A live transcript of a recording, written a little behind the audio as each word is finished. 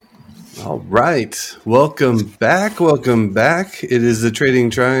All right. Welcome back. Welcome back. It is the Trading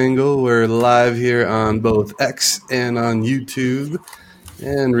Triangle. We're live here on both X and on YouTube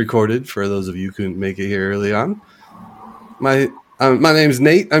and recorded for those of you who couldn't make it here early on. My name's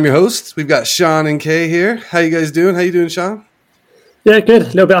Nate. I'm your host. We've got Sean and Kay here. How you guys doing? How you doing, Sean? Yeah, good. A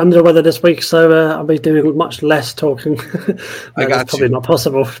little bit under the weather this week, so I'll be doing much less talking. I got probably not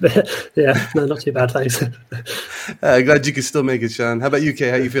possible. Yeah, no, not too bad, thanks. Glad you could still make it, Sean. How about you, Kay?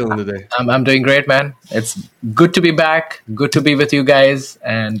 How you feeling today? I'm doing great, man. It's good to be back. Good to be with you guys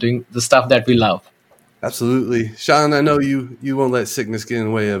and doing the stuff that we love. Absolutely. Sean, I know you won't let sickness get in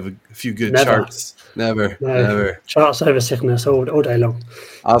the way of a few good charts. Never. Charts over sickness all day long.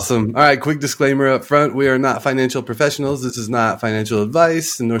 Awesome. All right, quick disclaimer up front. We are not financial professionals. This is not financial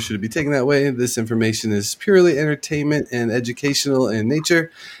advice, and nor should it be taken that way. This information is purely entertainment and educational in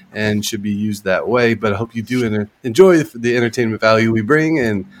nature and should be used that way. But I hope you do enjoy the entertainment value we bring.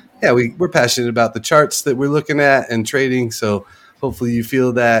 And yeah, we're passionate about the charts that we're looking at and trading. So hopefully you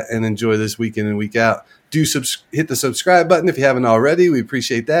feel that and enjoy this week in and week out. Do hit the subscribe button if you haven't already. We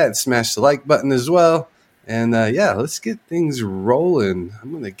appreciate that. And smash the like button as well. And let's get things rolling.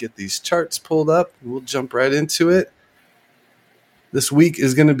 I'm going to get these charts pulled up. We'll jump right into it. This week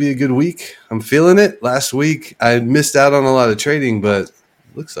is going to be a good week. I'm feeling it. Last week, I missed out on a lot of trading, but it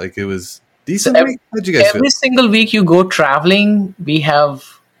looks like it was decent week. How'd you guys feel? Every single week you go traveling,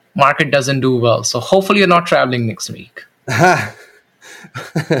 market doesn't do well. So hopefully you're not traveling next week.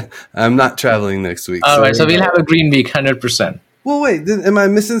 I'm not traveling next week. All right, so we'll have a green week, 100%. Well, wait, am I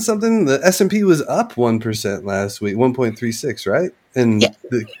missing something? The S&P was up 1% last week, 1.36, right? And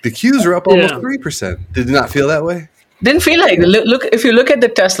the Qs are up almost 3%. Did it not feel that way? Didn't feel like, look, if you look at the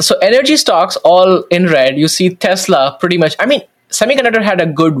Tesla, so energy stocks all in red, you see Tesla pretty much, semiconductor had a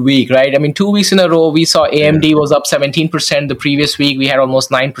good week, right? 2 weeks in a row, we saw AMD was up 17%. The previous week, we had almost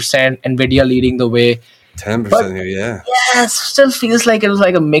 9%, NVIDIA leading the way. 10% here, yeah. Yeah, it still feels like it was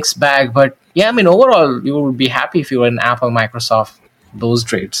like a mixed bag. But yeah, overall, you would be happy if you were in Apple, Microsoft, those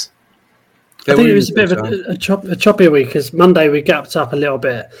trades. I think it was a bit of a choppy week because Monday we gapped up a little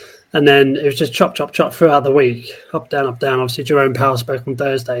bit and then it was just chop throughout the week. Up, down. Obviously, Jerome Powell spoke on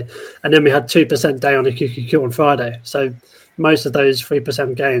Thursday. And then we had 2% day on the QQQ on Friday. So most of those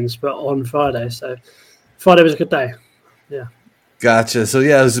 3% gains were on Friday. So Friday was a good day. Yeah. Gotcha. So,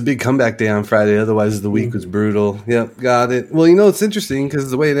 yeah, it was a big comeback day on Friday. Otherwise, the week was brutal. Yep, got it. Well, it's interesting because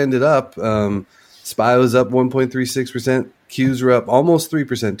the way it ended up, SPY was up 1.36%. Qs were up almost 3%,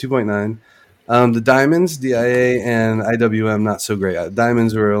 2.9%. The diamonds, DIA and IWM, not so great.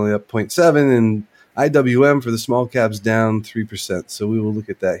 Diamonds were only up 0.7%, and IWM for the small caps down 3%. So we will look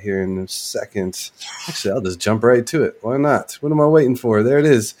at that here in a second. Actually, I'll just jump right to it. Why not? What am I waiting for? There it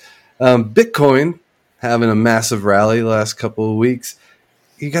is. Bitcoin having a massive rally the last couple of weeks.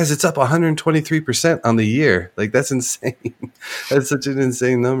 You guys, it's up 123% on the year. Like, that's insane. That's such an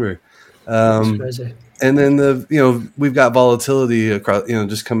insane number. That's crazy. And then we've got volatility across,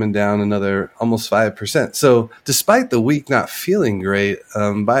 just coming down another almost 5%. So despite the week not feeling great,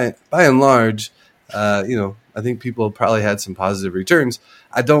 by and large, I think people probably had some positive returns.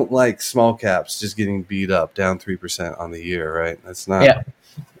 I don't like small caps just getting beat up down 3% on the year, right? That's not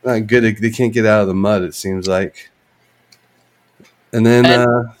good. They can't get out of the mud, it seems like. And then,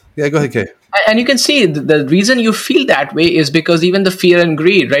 go ahead, Kay. And you can see the reason you feel that way is because even the fear and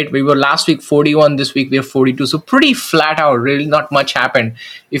greed, right? We were last week 41, this week we are 42. So pretty flat out, really not much happened.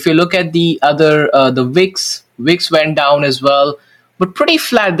 If you look at the other, the VIX went down as well, but pretty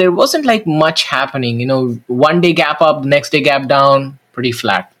flat. There wasn't like much happening. 1 day gap up, the next day gap down, pretty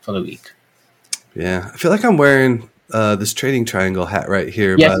flat for the week. Yeah, I feel like I'm wearing this Trading Triangle hat right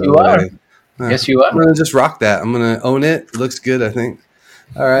here. Yes, you are. Yes, you are. I'm going to just rock that. I'm going to own it. It looks good, I think.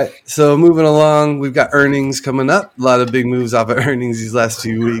 All right. So moving along, we've got earnings coming up. A lot of big moves off of earnings these last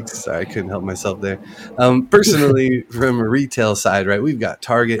 2 weeks. Sorry, I couldn't help myself there. Personally, from a retail side, right, we've got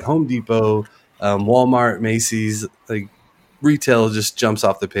Target, Home Depot, Walmart, Macy's. Like, retail just jumps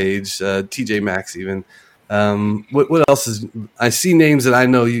off the page. TJ Maxx even. What else is? I see names that I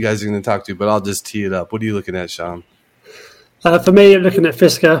know you guys are going to talk to, but I'll just tee it up. What are you looking at, Sean? For me, looking at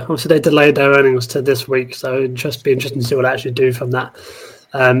Fisker, obviously they delayed their earnings to this week, so it'd just be interesting to see what they actually do from that.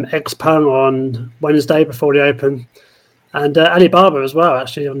 Xpeng on Wednesday before the open, and Alibaba as well,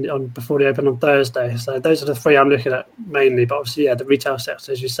 actually on before the open on Thursday. So those are the three I'm looking at mainly. But obviously, the retail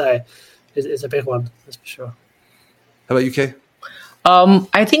sector, as you say, is a big one. That's for sure. How about you, Kay?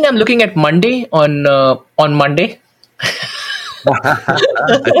 I think I'm looking at Monday on Monday.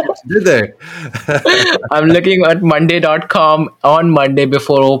 Did there? I'm looking at Monday.com on Monday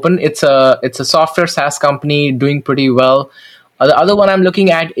before open. It's a software SaaS company doing pretty well. The other one I'm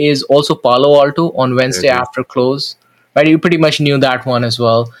looking at is also Palo Alto on Wednesday after close. Right, you pretty much knew that one as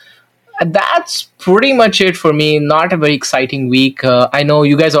well. That's pretty much it for me. Not a very exciting week. I know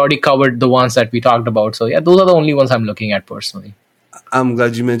you guys already covered the ones that we talked about. So yeah, those are the only ones I'm looking at personally. I'm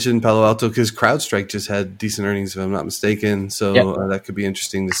glad you mentioned Palo Alto because CrowdStrike just had decent earnings, if I'm not mistaken. So that could be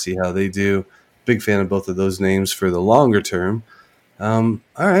interesting to see how they do. Big fan of both of those names for the longer term. All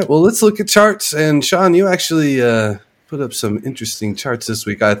right, well, let's look at charts. And Sean, you actually put up some interesting charts this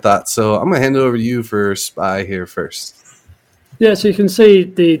week, I thought. So I'm going to hand it over to you for SPY here first. Yeah, so you can see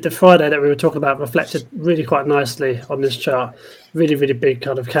the Friday that we were talking about reflected really quite nicely on this chart. Really, really big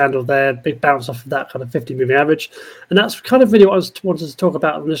kind of candle there, big bounce off of that kind of 50 moving average. And that's kind of really what I wanted to talk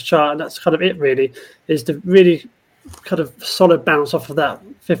about on this chart. And that's kind of it really, is the really kind of solid bounce off of that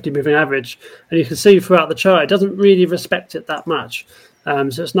 50 moving average. And you can see throughout the chart, it doesn't really respect it that much. So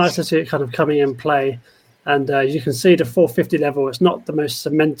it's nice to see it kind of coming in play. And you can see the 450 level, it's not the most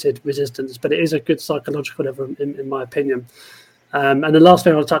cemented resistance, but it is a good psychological level in my opinion. And the last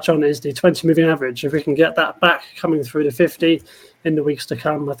thing I'll touch on is the 20 moving average. If we can get that back coming through the 50 in the weeks to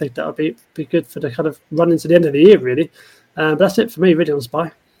come, I think that'll be good for the kind of run into the end of the year, really. But that's it for me, really, on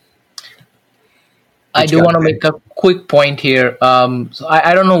SPY. I do want to make a quick point here. So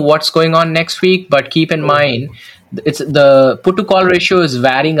I don't know what's going on next week, but keep in mind, it's the put to call ratio is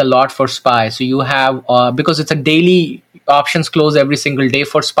varying a lot for SPY. So you have, because it's a daily options close every single day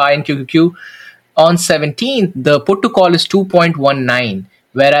for SPY and QQQ. On 17th, the put to call is 2.19,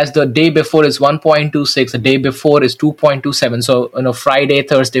 whereas the day before is 1.26, the day before is 2.27. So, Friday,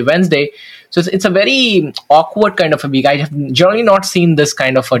 Thursday, Wednesday. So it's a very awkward kind of a week. I have generally not seen this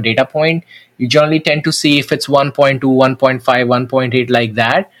kind of a data point. You generally tend to see if it's 1.2, 1.5, 1.8 like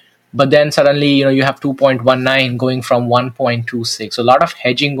that. But then suddenly, you have 2.19 going from 1.26. So a lot of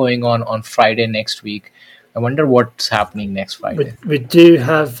hedging going on Friday next week. I wonder what's happening next Friday. We do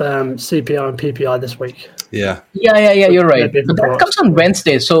have CPI and PPI this week. Yeah. You're right. But that comes on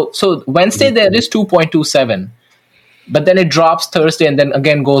Wednesday. So Wednesday there is 2.27. But then it drops Thursday and then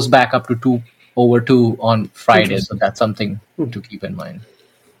again goes back up to 2/2 on Friday. So that's something to keep in mind.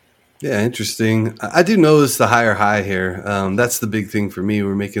 Yeah, interesting. I do notice the higher high here. That's the big thing for me.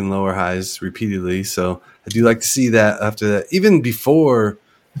 We're making lower highs repeatedly. So I do like to see that after that. Even before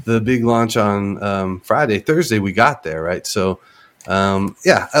the big launch on Friday, Thursday, we got there, right? So,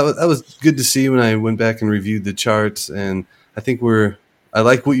 that was good to see when I went back and reviewed the charts. And I think I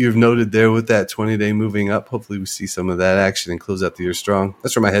like what you've noted there with that 20-day moving up. Hopefully we see some of that action and close out the year strong.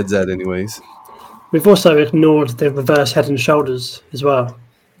 That's where my head's at anyways. We've also ignored the reverse head and shoulders as well.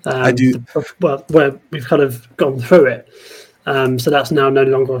 I do. Where we've kind of gone through it. So that's now no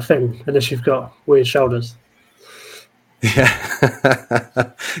longer a thing unless you've got weird shoulders.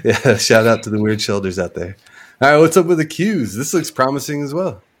 Yeah. Yeah. Shout out to the weird shoulders out there. All right. What's up with the Qs? This looks promising as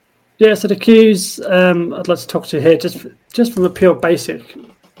well. Yeah. So the Qs, I'd like to talk to here just from a pure basic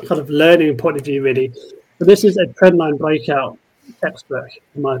kind of learning point of view, really. So this is a trend line breakout textbook,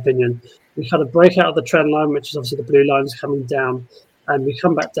 in my opinion. We kind of break out of the trend line, which is obviously the blue lines coming down, and we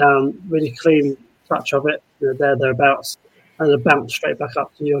come back down, really clean touch of it, thereabouts. And a bounce straight back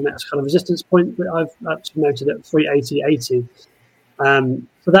up to your next kind of resistance point. I've actually noted at 380.80.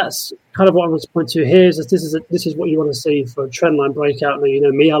 So that's kind of what I want to point to here. Is this is what you want to see for a trend line breakout. Now, you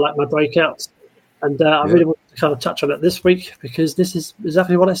know me, I like my breakouts, and I really want to kind of touch on it this week because this is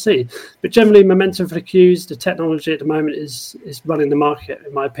exactly what I see. But generally, momentum for the Qs, the technology at the moment is running the market.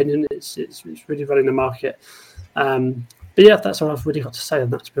 In my opinion, it's really running the market. But yeah, that's all I've really got to say on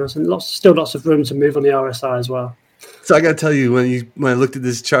that, to be honest. And still lots of room to move on the RSI as well. So I got to tell you, when I looked at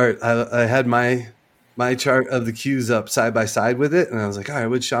this chart, I had my chart of the Qs up side by side with it, and I was like, all right,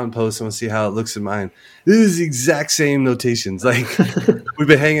 what'd Sean post? I want to see how it looks in mine. This is the exact same notations. Like we've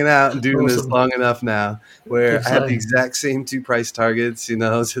been hanging out and doing this long enough now, where I have the exact same 2 price targets, to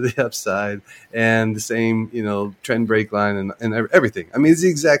the upside, and the same, trend break line and everything. I mean, it's the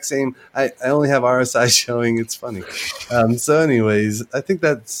exact same. I only have RSI showing. It's funny. So, anyways, I think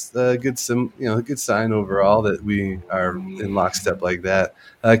that's a good sign overall that we are in lockstep like that.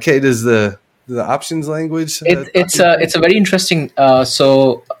 Kate, does the options language? It's a very interesting.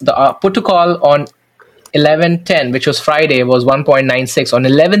 So the put to call on 11/10, which was Friday, was 1.96. On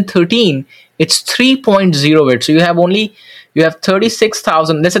 11/13, it's 3.08. So you have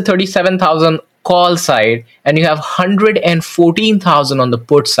 36,000. Let's say 37,000 call side, and you have 114,000 on the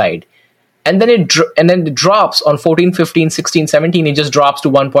put side. And then it drops on 14, 15, 16, 17. It just drops to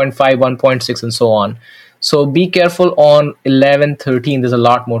 1.5, 1.6, and so on. So be careful on 11/13. There's a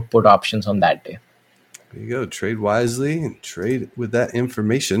lot more put options on that day. There you go. Trade wisely and trade with that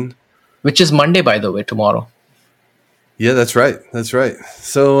information. Which is Monday, by the way, tomorrow. Yeah, that's right. That's right.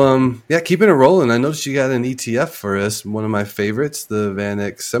 So, keeping it rolling. I noticed you got an ETF for us. One of my favorites, the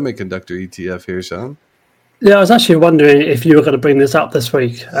VanEck Semiconductor ETF here, Sean. Yeah, I was actually wondering if you were going to bring this up this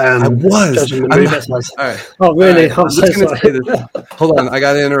week. I was. Judging the I'm move not, it has. all right. Oh, really? All right. I'm so just gonna sorry. say this. Hold on. I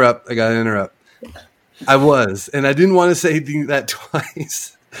got to interrupt. I was, and I didn't want to say that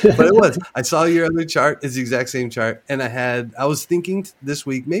twice, but it was. I saw your other chart. It's the exact same chart, and I was thinking this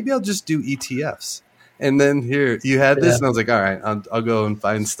week maybe I'll just do ETFs. And then here you had this, and I was like, all right, I'll go and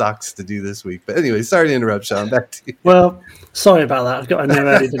find stocks to do this week. But anyway, sorry to interrupt, Sean. Back to you. Well, sorry about that. I've got a no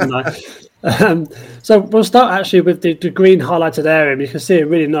early, didn't I? So we'll start actually with the green highlighted area. And you can see a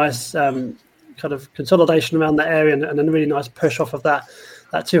really nice kind of consolidation around that area and a really nice push off of that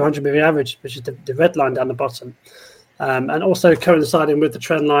 200 moving average, which is the red line down the bottom. And also coinciding with the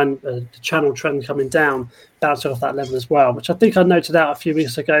trend line, the channel trend coming down, bouncing off that level as well, which I think I noted out a few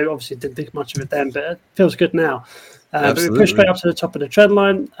weeks ago. Obviously, didn't think much of it then, but it feels good now. But we pushed straight up to the top of the trend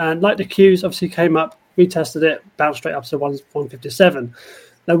line, and like the Qs, obviously came up, retested it, bounced straight up to 157.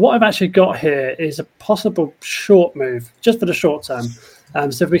 Now, what I've actually got here is a possible short move, just for the short term.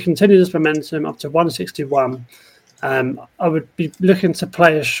 So if we continue this momentum up to 161, I would be looking to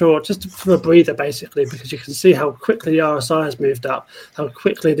play a short, just for a breather, basically, because you can see how quickly the RSI has moved up, how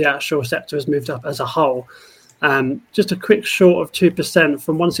quickly the actual sector has moved up as a whole. Just a quick short of 2%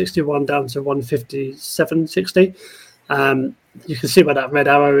 from 161 down to 157.60. You can see where that red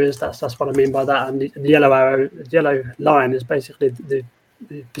arrow is. That's what I mean by that. And the yellow arrow, the yellow line is basically the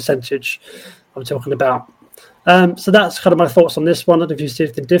percentage I'm talking about. So that's kind of my thoughts on this one. I don't know if you see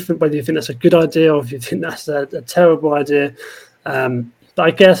anything different, whether you think that's a good idea or if you think that's a terrible idea. But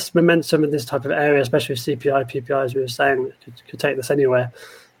I guess momentum in this type of area, especially with CPI, PPI, as we were saying, could take this anywhere.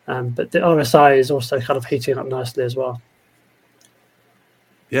 But the RSI is also kind of heating up nicely as well.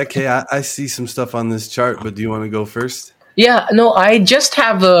 Yeah, Kay, I see some stuff on this chart, but do you want to go first? Yeah, no, I just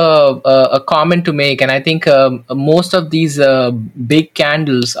have a comment to make, and I think most of these big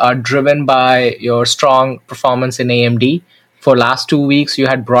candles are driven by your strong performance in AMD. For last 2 weeks, you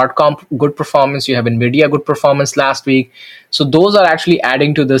had Broadcom good performance, you have Nvidia good performance last week. So those are actually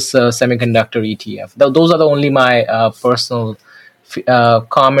adding to this semiconductor ETF. Those are the only my personal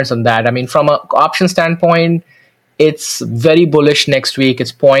comments on that. I mean, from an option standpoint, it's very bullish next week.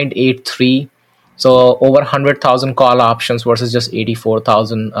 It's 0.83. So over 100,000 call options versus just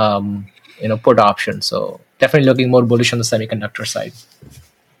 84,000, put options. So definitely looking more bullish on the semiconductor side.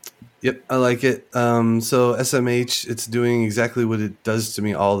 Yep, I like it. So SMH, it's doing exactly what it does to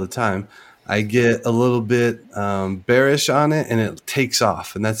me all the time. I get a little bit bearish on it, and it takes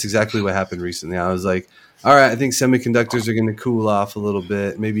off. And that's exactly what happened recently. I was like, all right, I think semiconductors are going to cool off a little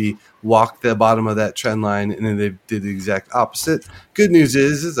bit, maybe walk the bottom of that trend line, and then they did the exact opposite. Good news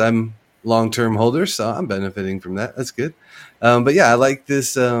is I'm long-term holder, so I'm benefiting from that. That's good. But yeah, I like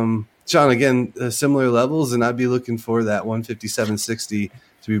this. Sean, again, similar levels, and I'd be looking for that 157.60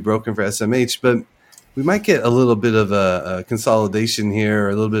 to be broken for SMH. But we might get a little bit of a consolidation here, or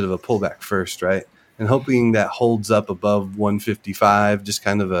a little bit of a pullback first, right? And hoping that holds up above 155, just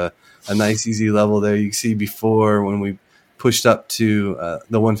kind of a nice, easy level there. You can see before when we pushed up to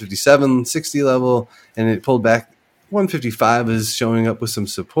the 157.60 level, and it pulled back. 155 is showing up with some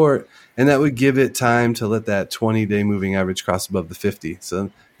support, and that would give it time to let that 20-day moving average cross above the 50.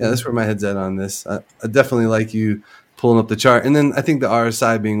 So, yeah, that's where my head's at on this. I definitely like you pulling up the chart. And then I think the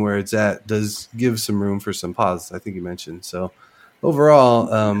RSI being where it's at does give some room for some pause, I think you mentioned. So, overall,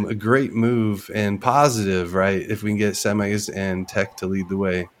 a great move and positive, right, if we can get semis and tech to lead the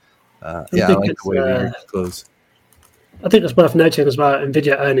way. I like the way we close. I think it's worth noting as well,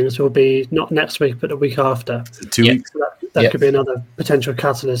 Nvidia earnings will be not next week, but the week after. 2 weeks. So that could be another potential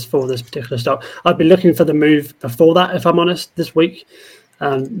catalyst for this particular stock. I'd be looking for the move before that, if I'm honest, this week,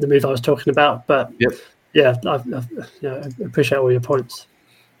 the move I was talking about. But yeah, I appreciate all your points.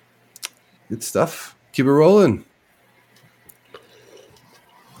 Good stuff. Keep it rolling.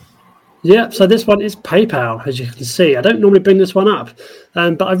 Yeah, so this one is PayPal, as you can see. I don't normally bring this one up,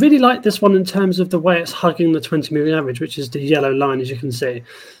 but I really like this one in terms of the way it's hugging the 20 moving average, which is the yellow line, as you can see.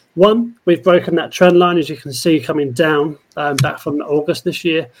 One, we've broken that trend line, as you can see, coming down back from August this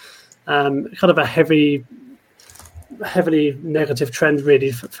year. Kind of a heavily negative trend,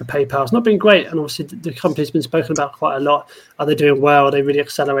 really, for PayPal. It's not been great, and obviously the company's been spoken about quite a lot. Are they doing well? Are they really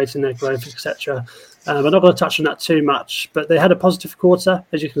accelerating their growth, etc.? I'm not going to touch on that too much, but they had a positive quarter,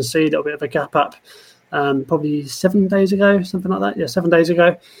 as you can see, a little bit of a gap up, probably 7 days ago, something like that. Yeah, 7 days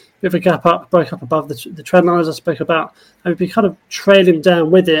ago, bit of a gap up, broke up above the trend line, as I spoke about, and we've been kind of trailing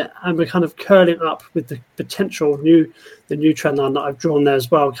down with it, and we're kind of curling up with the potential new trend line that I've drawn there as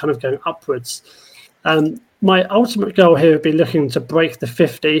well, kind of going upwards. my ultimate goal here would be looking to break the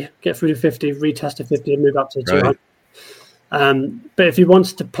 50, get through the 50, retest the 50, and move up to the 200. But if you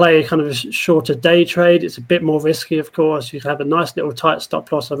wanted to play kind of a shorter day trade, it's a bit more risky, of course. You can have a nice little tight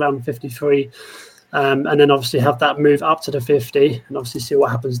stop loss around 53, and then obviously have that move up to the 50, and obviously see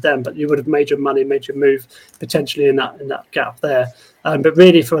what happens then. But you would have made your money, made your move potentially in that gap there. But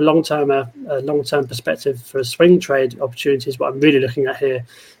really, for a long-term perspective, for a swing trade opportunities, what I'm really looking at here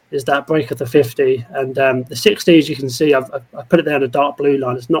is that break of the 50 and the 60s. You can see I put it there in a dark blue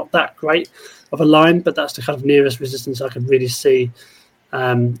line. It's not that great of a line, but that's the kind of nearest resistance I can really see.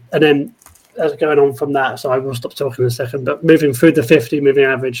 And then as going on from that, so I will stop talking in a second, but moving through the 50 moving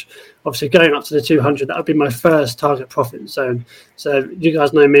average, obviously going up to the 200, that would be my first target profit zone. So you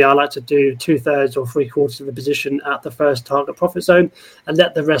guys know me, I like to do 2/3 or 3/4 of the position at the first target profit zone and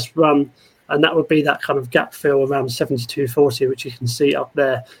let the rest run. And that would be that kind of gap fill around 72.40, which you can see up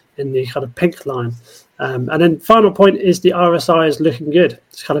there in the kind of pink line. And then final point is the RSI is looking good.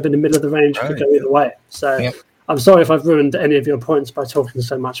 It's kind of in the middle of the range, could go either way. So I'm sorry if I've ruined any of your points by talking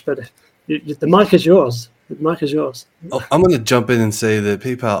so much, but the mic is yours. The mic is yours. Oh, I'm going to jump in and say that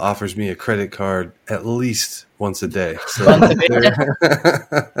PayPal offers me a credit card at least once a day. So I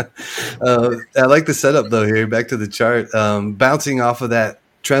like the setup though here. Back to the chart, bouncing off of that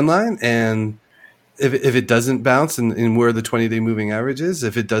trend line, and if it doesn't bounce and where the 20-day moving average is,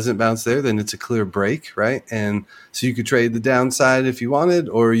 if it doesn't bounce there, then it's a clear break, right? And so you could trade the downside if you wanted,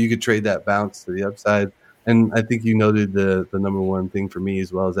 or you could trade that bounce to the upside. And I think you noted the number one thing for me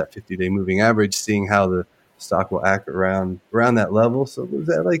as well as that 50-day moving average, seeing how the stock will act around that level. So was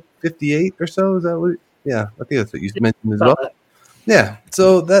that like 58 or so? Is that what? Yeah, I think that's what you mentioned as well. Yeah.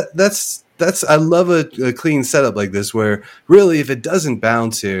 So that's I love a clean setup like this, where really if it doesn't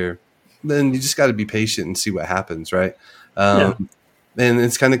bounce here, then you just got to be patient and see what happens, right? And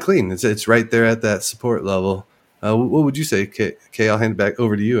it's kind of clean. It's right there at that support level. What would you say, Kay? I'll hand it back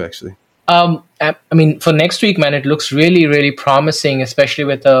over to you, actually. I mean, for next week, man, it looks really, really promising, especially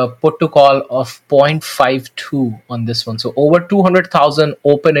with a put to call of 0.52 on this one. So over 200,000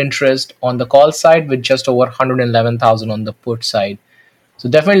 open interest on the call side with just over 111,000 on the put side. So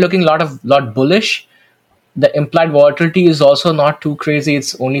definitely looking lot bullish. The implied volatility is also not too crazy.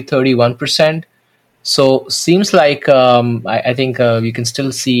 It's only 31%. So seems like I think we can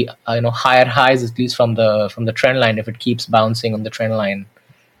still see higher highs, at least from the trend line, if it keeps bouncing on the trend line.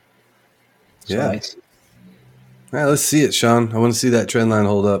 So yeah. All right, let's see it, Sean. I want to see that trend line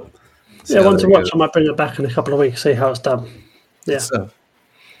hold up. I want to watch. I might bring it back in a couple of weeks, see how it's done. Yeah.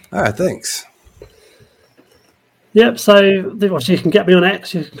 All right, thanks. Yep, so you can get me on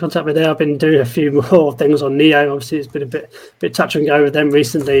X, you can contact me there. I've been doing a few more things on NEO. Obviously, it's been a bit touch and go with them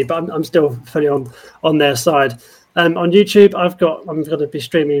recently, but I'm still fully on their side. On YouTube, I'm going to be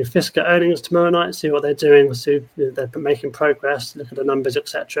streaming Fisker earnings tomorrow night, see what they're doing, see if they're making progress, look at the numbers,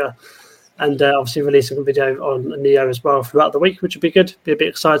 etc. And obviously releasing a video on NEO as well throughout the week, which would be good. Be a bit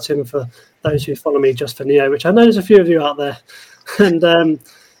exciting for those who follow me just for NEO, which I know there's a few of you out there. And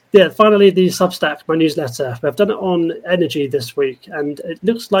finally, the Substack, my newsletter. We've done it on energy this week, and it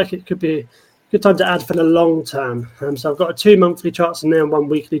looks like it could be a good time to add for the long term. So I've got 2 monthly charts and now 1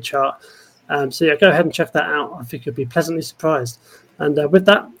 weekly chart. So yeah, go ahead and check that out. I think you'll be pleasantly surprised. And with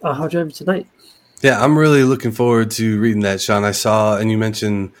that, I'll hold you over to Nate. Yeah, I'm really looking forward to reading that, Sean. I saw, and you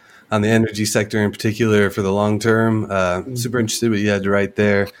mentioned on the energy sector in particular for the long term. Super interested what you had to write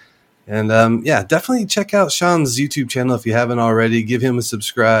there. And definitely check out Sean's YouTube channel if you haven't already. Give him a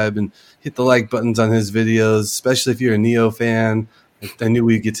subscribe and hit the like buttons on his videos, especially if you're a NEO fan. I knew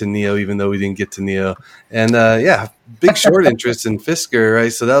we'd get to NEO, even though we didn't get to NEO. And big short interest in Fisker,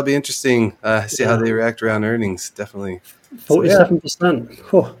 right? So that'll be interesting. See how they react around earnings. Definitely. 47%.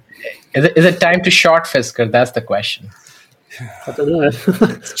 So, Is it time to short Fisker? That's the question. I don't know.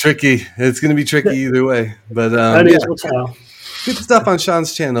 It's tricky. It's going to be tricky either way. But good stuff on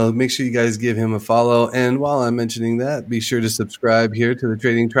Sean's channel. Make sure you guys give him a follow. And while I'm mentioning that, be sure to subscribe here to the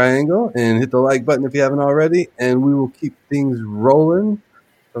Trading Triangle and hit the like button if you haven't already. And we will keep things rolling.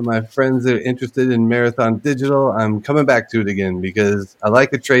 For my friends that are interested in Marathon Digital, I'm coming back to it again because I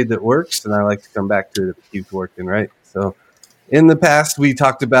like a trade that works and I like to come back to it if it keeps working, right? So in the past, we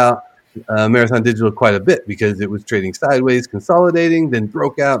talked about Marathon Digital quite a bit because it was trading sideways, consolidating, then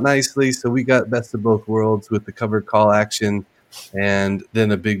broke out nicely. So we got best of both worlds with the covered call action and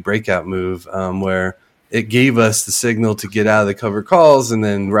then a big breakout move where it gave us the signal to get out of the covered calls and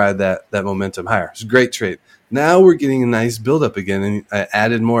then ride that momentum higher. It's a great trade. Now we're getting a nice buildup again, and I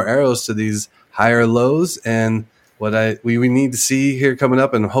added more arrows to these higher lows. And what we need to see here coming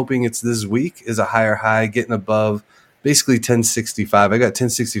up, and I'm hoping it's this week, is a higher high getting above basically 1065. I got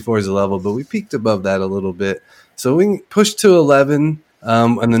 1064 as a level, but we peaked above that a little bit. So we can push to 11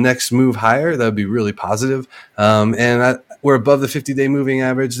 on the next move higher. That would be really positive. We're above the 50-day moving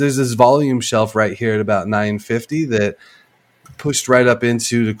average. There's this volume shelf right here at about 950 that pushed right up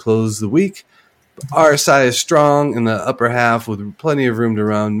into to close the week. RSI is strong in the upper half with plenty of room to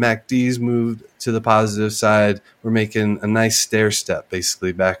run. MACD's moved to the positive side. We're making a nice stair step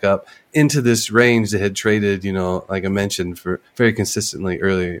basically back up into this range that had traded, like I mentioned, for very consistently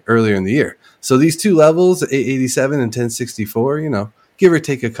earlier in the year. So these two levels, 887 and 1064, give or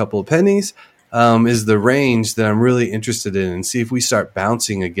take a couple of pennies, is the range that I'm really interested in, and see if we start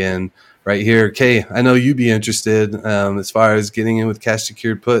bouncing again right here. Kay, I know you'd be interested as far as getting in with cash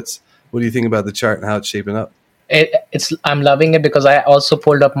secured puts. What do you think about the chart and how it's shaping up? I'm loving it because I also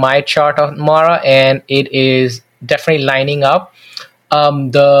pulled up my chart on Mara, and it is definitely lining up.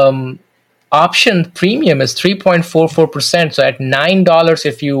 The option premium is 3.44%. So at $9,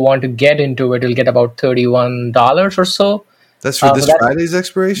 if you want to get into it, you'll get about $31 or so. That's for this Friday's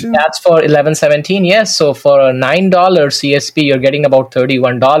expiration? That's for 11/17, yes. So for a $9 CSP, you're getting about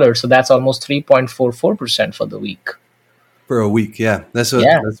 $31. So that's almost 3.44% for the week. For a week, yeah. That's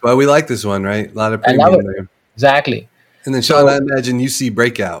why we like this one, right? A lot of premium there. Exactly. And then, Sean, I imagine you see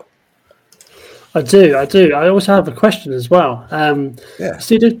breakout. I do. I also have a question as well.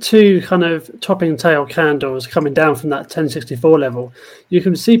 So you did two kind of topping tail candles coming down from that 1064 level. You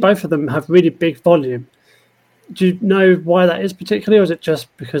can see both of them have really big volume. Do you know why that is particularly, or is it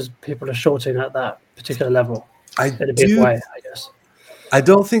just because people are shorting at that particular level in a big way, I guess? I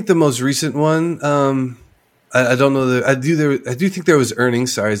don't think the most recent one... I don't know. I do think there was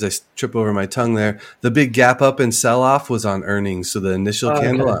earnings. Sorry, as I trip over my tongue there. The big gap up and sell off was on earnings. So the initial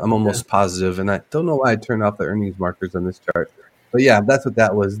candle, okay. I'm almost positive, and I don't know why I turned off the earnings markers on this chart. But yeah, that's what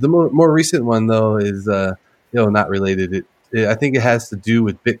that was. The more recent one though is not related. I think it has to do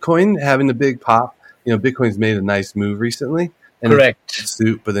with Bitcoin having a big pop. Bitcoin's made a nice move recently, and correct,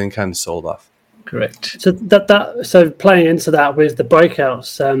 but then kind of sold off. Correct. So so playing into that with the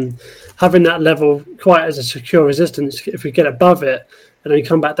breakouts, having that level quite as a secure resistance, if we get above it and then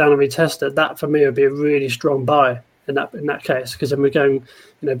come back down and retest it, that for me would be a really strong buy in that case, because then we're going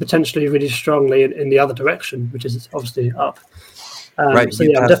potentially really strongly in the other direction, which is obviously up. Right. So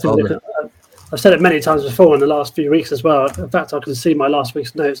yeah, I'm definitely looking. I've said it many times before in the last few weeks as well. In fact, I can see my last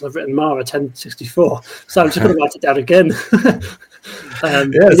week's notes. I've written Mara 1064, so I'm just going to write it down again.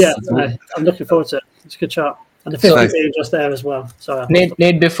 I'm looking forward to it. It's a good chart, and the 50 just there as well. So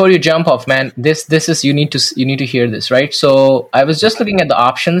Nate, before you jump off, man, this is you need to hear this, right? So I was just looking at the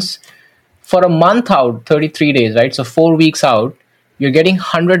options for a month out, 33 days, right? So 4 weeks out, you're getting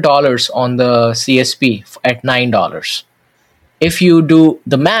 $100 on the CSP at $9. If you do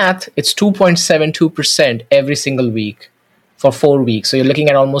the math, it's 2.72% every single week for 4 weeks. So you're looking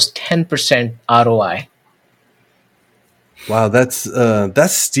at almost 10% ROI. Wow,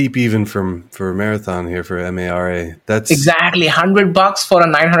 that's steep even for Marathon here for MARA. That's exactly $100 for a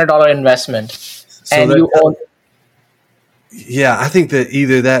 $900 investment, so and you own. Yeah, I think that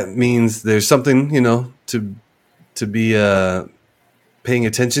either that means there's something to be paying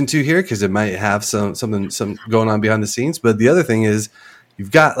attention to here, because it might have some going on behind the scenes. But the other thing is, you've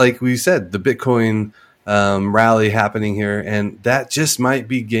got, like we said, the Bitcoin rally happening here, and that just might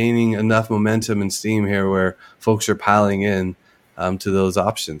be gaining enough momentum and steam here where folks are piling in to those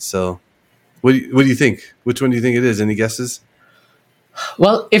options. So what do you think? Which one do you think it is? Any guesses?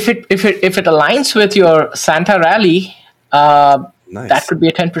 Well, if it aligns with your Santa rally, nice. That could be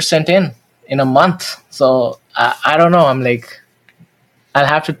a 10% in a month. So I don't know. I'm like, I'll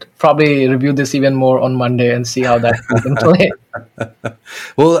have to probably review this even more on Monday and see how that comes into play.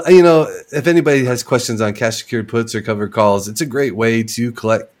 Well, if anybody has questions on cash secured puts or covered calls, it's a great way to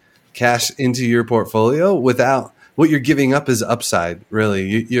collect cash into your portfolio without what you're giving up is upside.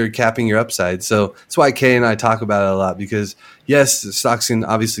 Really, you're capping your upside. So that's why Kay and I talk about it a lot, because yes, the stocks can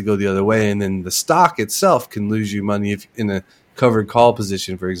obviously go the other way, and then the stock itself can lose you money if in a covered call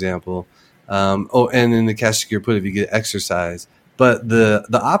position, for example. And in the cash secured put if you get exercise. But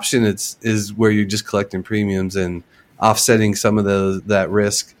the option is where you're just collecting premiums and offsetting some of that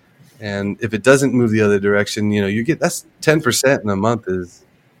risk. And if it doesn't move the other direction, you get that's 10% in a month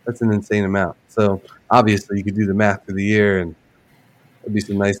that's an insane amount. So obviously you could do the math for the year and there'd be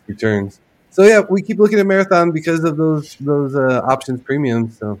some nice returns. So yeah, we keep looking at Marathon because of those options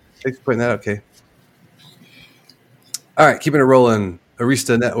premiums. So thanks for pointing that out, okay. All right, keeping it rolling.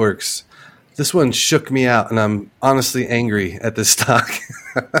 Arista Networks. this one shook me out, and I'm honestly angry at this stock.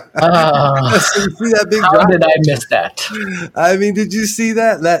 Uh, So you see that big how drop? did I miss that? I mean, did you see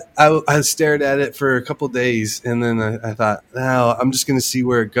that? I stared at it for a couple days, and then I thought, no, I'm just going to see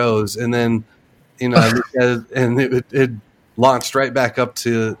where it goes. And then, I looked at it, and it launched right back up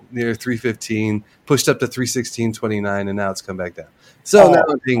to near 315, pushed up to 316.29, and now it's come back down. So now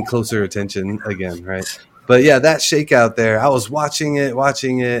I'm paying closer attention again, right? But yeah, that shakeout there, I was watching it,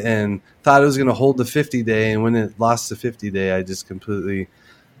 and thought it was going to hold the 50-day, and when it lost the 50-day, I just completely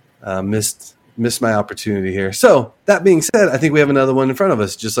missed my opportunity here. So that being said, I think we have another one in front of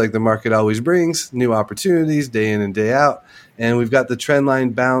us, just like the market always brings, new opportunities day in and day out. And we've got the trend line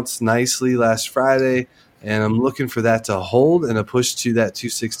bounce nicely last Friday, and I'm looking for that to hold and a push to that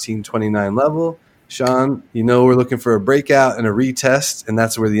 216.29 level. Sean, we're looking for a breakout and a retest, and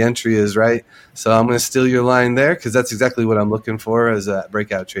that's where the entry is, right? So I'm going to steal your line there because that's exactly what I'm looking for as a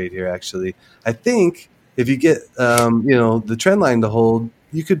breakout trade here, actually. I think if you get, the trend line to hold,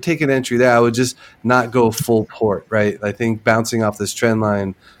 you could take an entry there. I would just not go full port, right? I think bouncing off this trend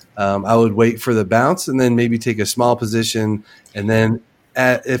line, I would wait for the bounce and then maybe take a small position. And then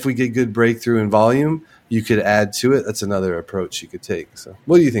if we get good breakthrough in volume, you could add to it. That's another approach you could take. So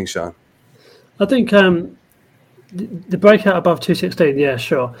what do you think, Sean? I think the breakout above 216, yeah,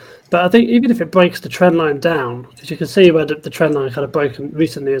 sure. But I think even if it breaks the trend line down, because you can see where the trend line kind of broken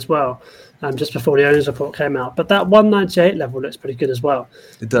recently as well, just before the earnings report came out. But that 198 level looks pretty good as well.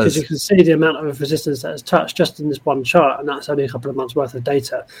 It does. Because you can see the amount of resistance that has touched just in this one chart, and that's only a couple of months worth of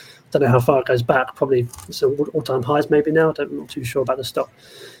data. I don't know how far it goes back. Probably some all-time highs maybe now. I'm not too sure about the stock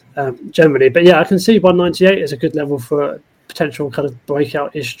generally. But yeah, I can see 198 is a good level for a potential kind of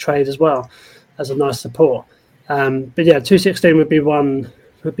breakout-ish trade as well, as a nice support. But yeah, 216 would be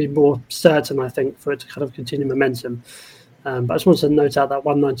more certain, I think, for it to kind of continue momentum. But I just wanted to note out that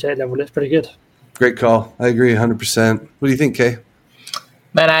 198 level looks pretty good. Great call. I agree 100%. What do you think, Kay?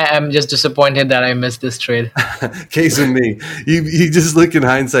 Man, I am just disappointed that I missed this trade. Case and me. You just look in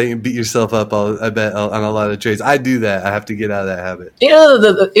hindsight and beat yourself up, I bet, on a lot of trades. I do that. I have to get out of that habit.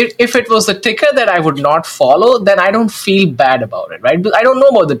 If it was a ticker that I would not follow, then I don't feel bad about it, right? But I don't know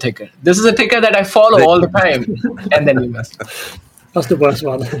about the ticker. This is a ticker that I follow all the time, and then you missed. That's the worst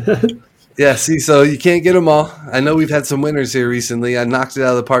one. Yeah, see, so you can't get them all. I know we've had some winners here recently. I knocked it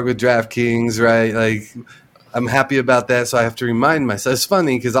out of the park with DraftKings, right? Like, I'm happy about that, so I have to remind myself. It's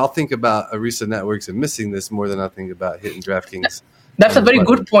funny because I'll think about Arista Networks and missing this more than I think about hitting DraftKings. That's a very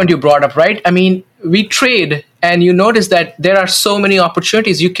good point you brought up, right? I mean, we trade, and you notice that there are so many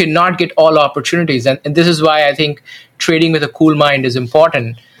opportunities. You cannot get all opportunities, and this is why I think trading with a cool mind is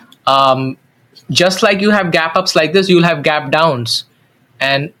important. Just like you have gap ups like this, you'll have gap downs.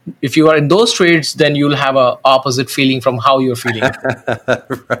 And if you are in those trades, then you'll have an opposite feeling from how you're feeling.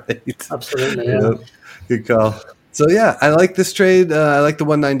 Right. Absolutely, yeah. Good call. So, yeah, I like this trade. I like the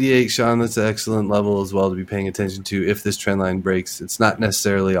 198, Sean. That's an excellent level as well to be paying attention to if this trend line breaks. It's not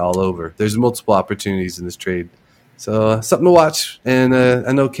necessarily all over. There's multiple opportunities in this trade. So, something to watch. And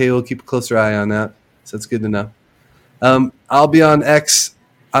I know Kay will keep a closer eye on that. So, it's good to know. I'll be on X.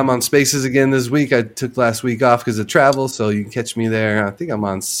 I'm on Spaces again this week. I took last week off because of travel, so you can catch me there. I think I'm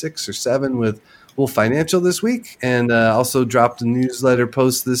on 6 or 7 with Wolf Financial this week, and also dropped a newsletter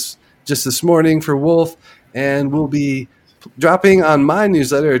post just this morning for Wolf, and we'll be dropping on my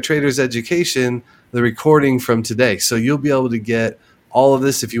newsletter, A Trader's Education, the recording from today. So you'll be able to get all of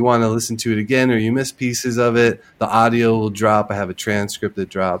this if you want to listen to it again or you miss pieces of it. The audio will drop. I have a transcript that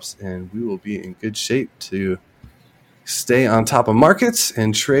drops, and we will be in good shape to stay on top of markets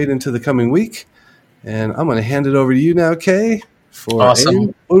and trade into the coming week. And I'm going to hand it over to you now, Kay. For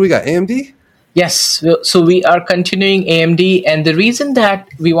awesome. What do we got? AMD? Yes. So we are continuing AMD. And the reason that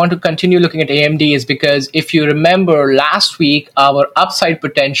we want to continue looking at AMD is because if you remember last week, our upside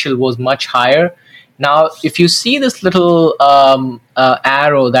potential was much higher. Now, if you see this little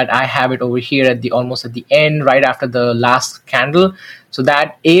arrow that I have it over here almost at the end, right after the last candle, so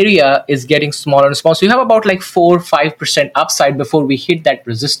that area is getting smaller and smaller. So you have about like 4-5% upside before we hit that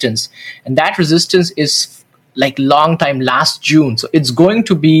resistance. And that resistance is like long time, last June. So it's going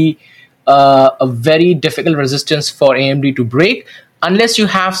to be a very difficult resistance for AMD to break unless you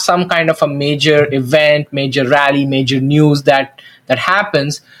have some kind of a major event, major rally, major news that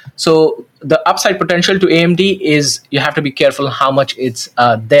happens. So the upside potential to AMD is you have to be careful how much it's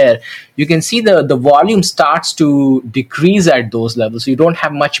there. You can see the volume starts to decrease at those levels. So you don't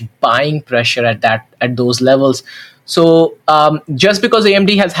have much buying pressure at those levels. So just because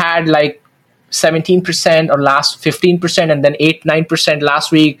AMD has had like 17% or last 15% and then 8-9%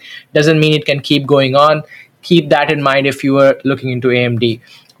 last week doesn't mean it can keep going on. Keep that in mind if you are looking into AMD.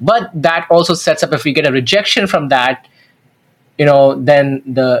 But that also sets up, if we get a rejection from that, then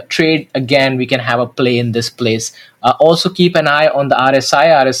the trade, again, we can have a play in this place. Also keep an eye on the RSI.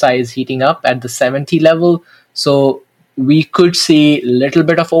 RSI is heating up at the 70 level. So we could see a little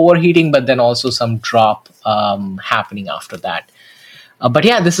bit of overheating, but then also some drop happening after that. But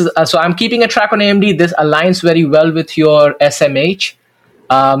yeah, this is so I'm keeping a track on AMD. This aligns very well with your SMH.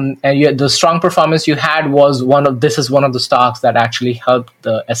 And the strong performance you had was one of the stocks that actually helped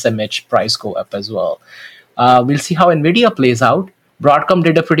the SMH price go up as well. We'll see how NVIDIA plays out. Broadcom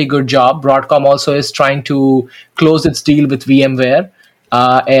did a pretty good job. Broadcom also is trying to close its deal with VMware.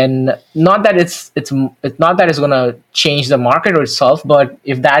 And not that it's not that it's going to change the market or itself, but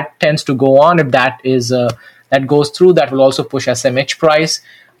if that tends to go on, if that goes through, that will also push SMH price.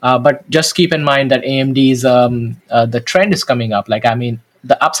 But just keep in mind that AMD's the trend is coming up.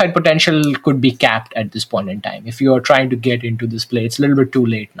 The upside potential could be capped at this point in time. If you are trying to get into this play, it's a little bit too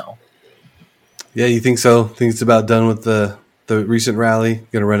late now. Yeah, you think so? Think it's about done with the recent rally?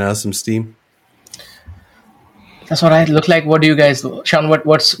 Going to run out of some steam? That's what I look like. What do you guys, Sean?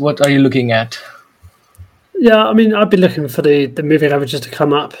 What are you looking at? Yeah, I mean, I'd be looking for the moving averages to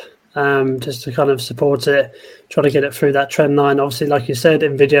come up, just to kind of support it, try to get it through that trend line. Obviously, like you said,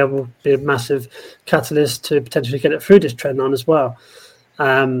 NVIDIA will be a massive catalyst to potentially get it through this trend line as well.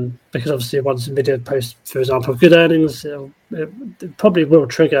 Because obviously once NVIDIA posts, for example, good earnings, it probably will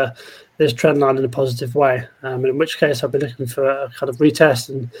trigger this trend line in a positive way. In which case I'll be looking for a kind of retest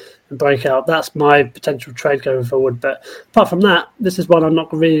and breakout. That's my potential trade going forward. But apart from that, this is one I'm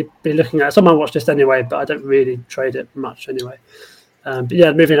not really be looking at. Someone watch this anyway, but I don't really trade it much anyway. But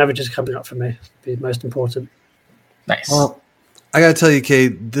yeah, moving averages coming up for me be most important. Nice. Well, I got to tell you,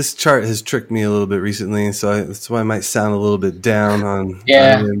 Kate, this chart has tricked me a little bit recently, so that's why I might sound a little bit down on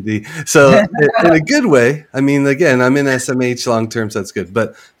AMD. So in a good way, I mean, again, I'm in SMH long-term, so that's good.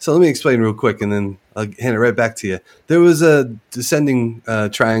 But so let me explain real quick, and then I'll hand it right back to you. There was a descending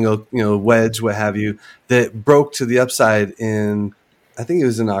triangle, wedge, what have you, that broke to the upside in, I think it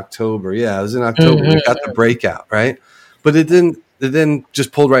was in October. Yeah, it was in October. We got the breakout, right? But it didn't. It then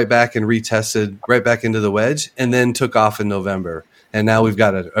just pulled right back and retested right back into the wedge and then took off in November. And now we've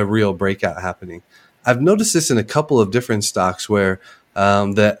got a real breakout happening. I've noticed this in a couple of different stocks where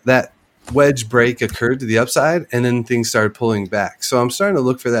that wedge break occurred to the upside and then things started pulling back. So I'm starting to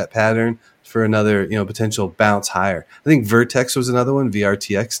look for that pattern for another potential bounce higher. I think Vertex was another one.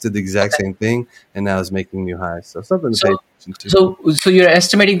 VRTX did the exact same thing and now is making new highs. So something to pay attention to. So you're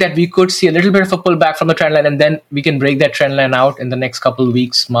estimating that we could see a little bit of a pullback from the trend line and then we can break that trend line out in the next couple of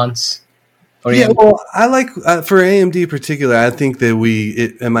weeks, months? Yeah, well, I like for AMD in particular, I think that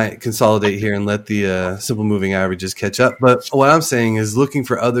it might consolidate here and let the simple moving averages catch up. But what I'm saying is looking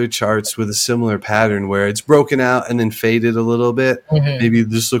for other charts with a similar pattern where it's broken out and then faded a little bit. Mm-hmm. Maybe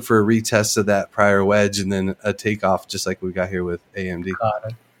just look for a retest of that prior wedge and then a takeoff, just like we got here with AMD.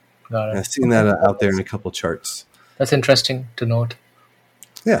 Got it. I've seen that out there in a couple charts. That's interesting to note.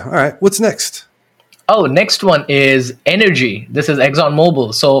 Yeah. All right. What's next? Oh, next one is energy. This is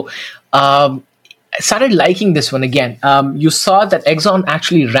ExxonMobil. So I started liking this one again. You saw that Exxon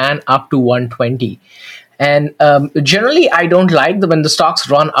actually ran up to 120. And generally, I don't like when the stocks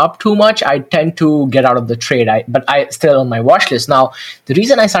run up too much. I tend to get out of the trade, but I still on my watch list. Now, the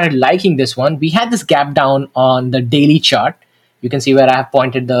reason I started liking this one, we had this gap down on the daily chart. You can see where I have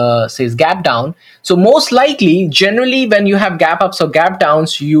pointed says gap down. So most likely, generally, when you have gap ups or gap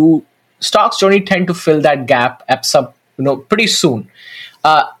downs, stocks generally tend to fill that gap up pretty soon.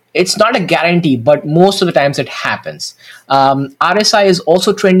 It's not a guarantee, but most of the times it happens. RSI is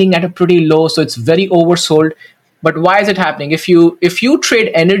also trending at a pretty low, so it's very oversold. But why is it happening? If you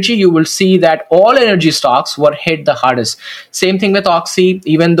trade energy, you will see that all energy stocks were hit the hardest. Same thing with Oxy,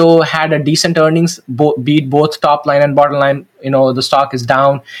 even though had a decent earnings, beat both top line and bottom line. The stock is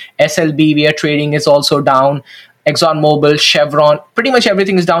down. SLB we are trading is also down. ExxonMobil, Chevron, pretty much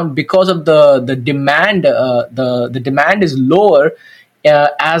everything is down because of the demand. The demand is lower.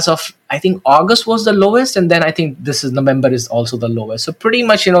 As of, I think August was the lowest, and then I think November is also the lowest. So pretty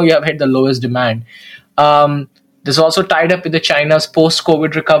much, you have hit the lowest demand. This also tied up with the China's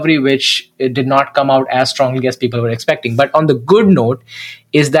post-COVID recovery, which it did not come out as strongly as people were expecting. But on the good note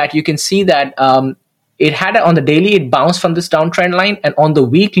is that you can see that it had on the daily, it bounced from this downtrend line, and on the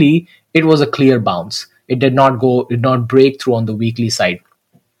weekly, it was a clear bounce. It did not break through on the weekly side.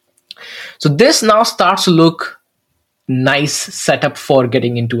 So this now starts to look nice setup for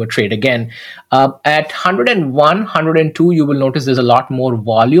getting into a trade again. At 101, 102, you will notice there's a lot more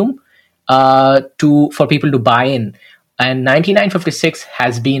volume for people to buy in. And 99.56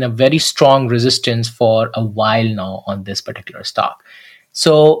 has been a very strong resistance for a while now on this particular stock.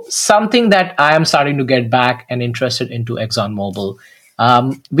 So something that I am starting to get back and interested into ExxonMobil.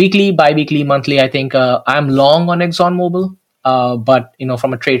 Weekly, bi-weekly, monthly, I think I'm long on ExxonMobil. But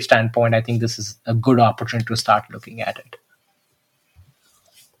from a trade standpoint, I think this is a good opportunity to start looking at it.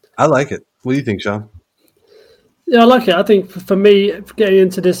 I like it. What do you think, Sean? Yeah, I like it. I think for me, getting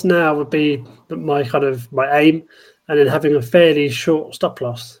into this now would be my aim, and then having a fairly short stop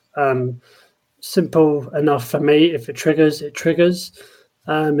loss. Simple enough for me. If it triggers, it triggers.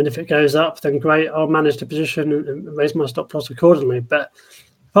 And if it goes up, then great. I'll manage the position and raise my stop loss accordingly. But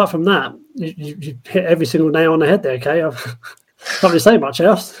apart from that, you hit every single nail on the head there, Kay. I can't really say much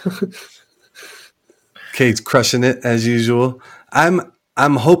else. Kate's crushing it as usual.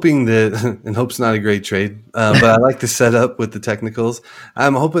 I'm hoping that, and hope's not a great trade, but I like the setup with the technicals.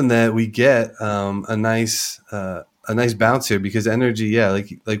 I'm hoping that we get a nice bounce here, because energy,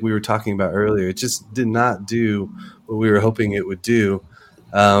 like we were talking about earlier, it just did not do what we were hoping it would do.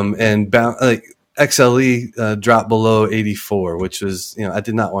 XLE dropped below 84, which was, I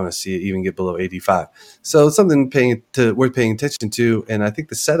did not want to see it even get below 85. So it's something worth paying attention to, and I think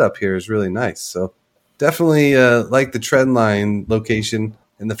the setup here is really nice. So definitely like the trend line location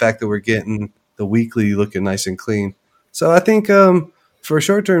and the fact that we're getting the weekly looking nice and clean. So I think for a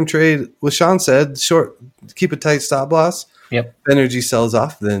short-term trade, what Sean said, keep a tight stop loss. Yep. If energy sells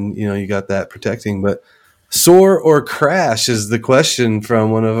off, then you got that protecting. But soar or crash is the question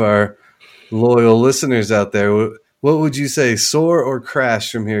from one of our loyal listeners out there. What would you say, soar or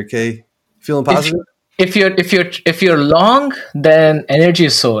crash from here, Kay? Feeling positive? If you're long, then energy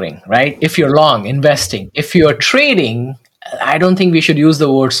is soaring, right? If you're long investing, if you're trading, I don't think we should use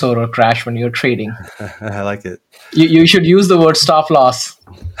the word soar or crash when you're trading. I like it. You should use the word stop loss.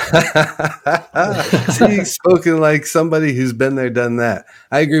 See, spoken like somebody who's been there, done that.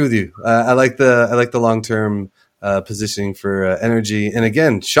 I agree with you. I like the long term positioning for energy. And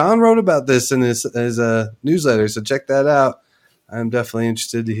again, Sean wrote about this in his newsletter, so check that out. I'm definitely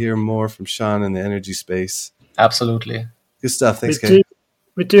interested to hear more from Sean in the energy space. Absolutely. Good stuff. Thanks, Kay.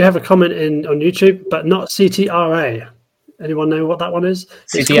 We do have a comment on YouTube, but not CTRA. Anyone know what that one is?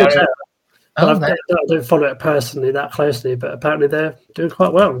 CTRA. I don't follow it personally that closely, but apparently they're doing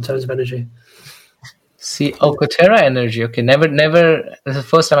quite well in terms of energy. Cortera Energy. Okay, never. This is the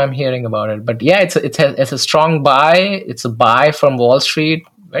first time I'm hearing about it. But yeah, it's a strong buy. It's a buy from Wall Street.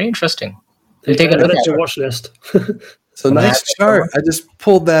 Very interesting. We'll take a look at your watch list. So nice chart. I just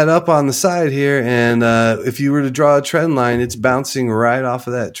pulled that up on the side here, and if you were to draw a trend line, it's bouncing right off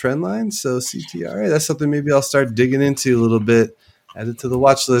of that trend line. So CTRA, that's something maybe I'll start digging into a little bit. Add it to the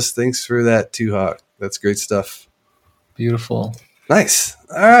watch list. Thanks for that, Too Hawk. That's great stuff. Beautiful. Nice.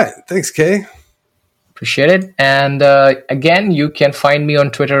 All right. Thanks, Kay. Appreciate it. And again, you can find me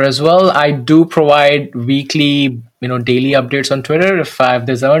on Twitter as well. I do provide weekly, daily updates on Twitter. If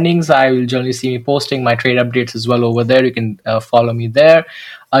there's earnings, I will generally see me posting my trade updates as well over there. You can follow me there.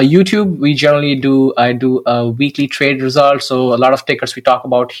 YouTube, I do weekly trade results. So a lot of tickers we talk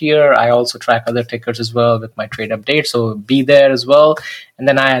about here. I also track other tickers as well with my trade updates. So be there as well. And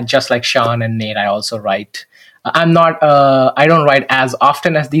then just like Sean and Nate, I also write. I don't write as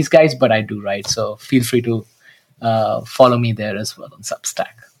often as these guys, but I do write. So feel free to follow me there as well on Substack.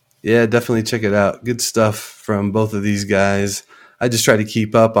 Yeah, definitely check it out. Good stuff from both of these guys. I just try to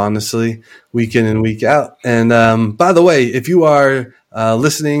keep up, honestly, week in and week out. And by the way, if you are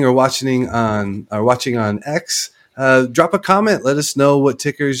listening or watching on X, drop a comment. Let us know what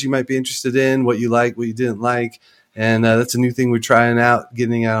tickers you might be interested in, what you like, what you didn't like. And that's a new thing we're trying out,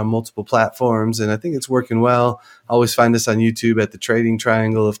 getting out on multiple platforms. And I think it's working well. Always find us on YouTube at the Trading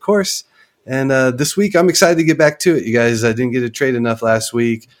Triangle, of course. And this week, I'm excited to get back to it, you guys. I didn't get to trade enough last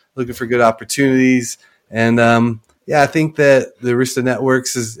week. Looking for good opportunities. And I think that the Arista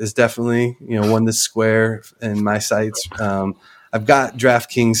Networks is definitely, won this square in my sights. I've got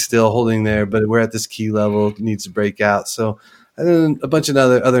DraftKings still holding there, but we're at this key level. It needs to break out. So and then a bunch of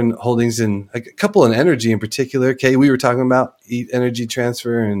other holdings, and a couple in energy in particular. Kay, we were talking about EAT Energy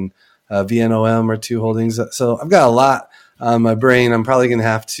Transfer and VNOM are two holdings. So I've got a lot on my brain. I'm probably going to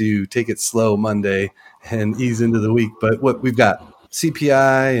have to take it slow Monday and ease into the week. But what we've got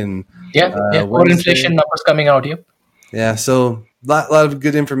CPI and more inflation numbers coming out here. Yeah, so a lot of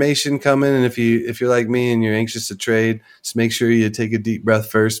good information coming. And if you're like me and you're anxious to trade, just make sure you take a deep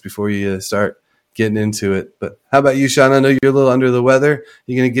breath first before you start getting into it. But how about you, Sean? I know you're a little under the weather.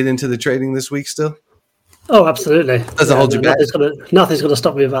 You going to get into the trading this week still? Oh, absolutely. Doesn't hold you back. Nothing's going to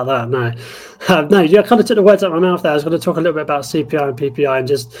stop me about that, no. I kind of took the words out of my mouth there. I was going to talk a little bit about CPI and PPI and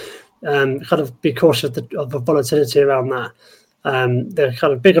just kind of be cautious of the volatility around that. They're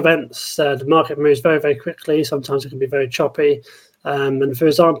kind of big events. The market moves very, very quickly. Sometimes it can be very choppy. And for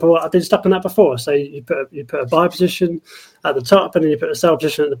example, I've been stuck on that before. So you put a buy position at the top, and then you put a sell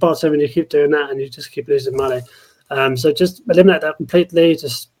position at the bottom, and you keep doing that, and you just keep losing money. So just eliminate that completely.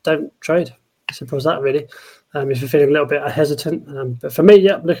 Just don't trade. Simple as that, really. If you're feeling a little bit hesitant, but for me,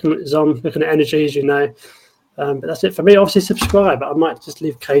 looking at Zon, looking at energy, as you know. But that's it for me. Obviously, subscribe. I might just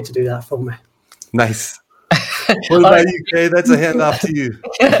leave Kay to do that for me. Nice. What about you, Kay? That's a handoff to you.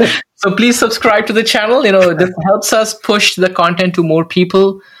 So please subscribe to the channel. This helps us push the content to more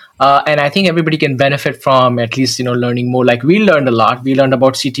people. And I think everybody can benefit from at least, learning more. Like we learned a lot. We learned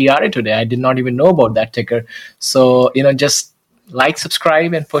about CTRA today. I did not even know about that ticker. So, just like,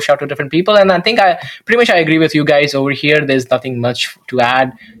 subscribe, and push out to different people. And I think I agree with you guys over here. There's nothing much to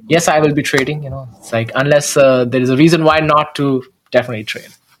add. Yes, I will be trading. It's like, unless there is a reason why not to, definitely trade.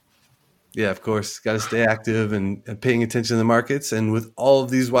 Yeah, of course. Got to stay active and paying attention to the markets. And with all of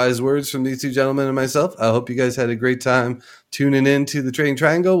these wise words from these two gentlemen and myself, I hope you guys had a great time tuning in to the Trading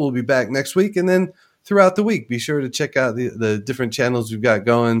Triangle. We'll be back next week. And then throughout the week, be sure to check out the different channels we've got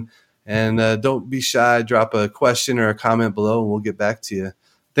going. And don't be shy. Drop a question or a comment below, and we'll get back to you.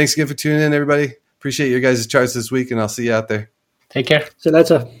 Thanks again for tuning in, everybody. Appreciate your guys' charts this week, and I'll see you out there. Take care. See you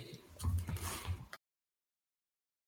later.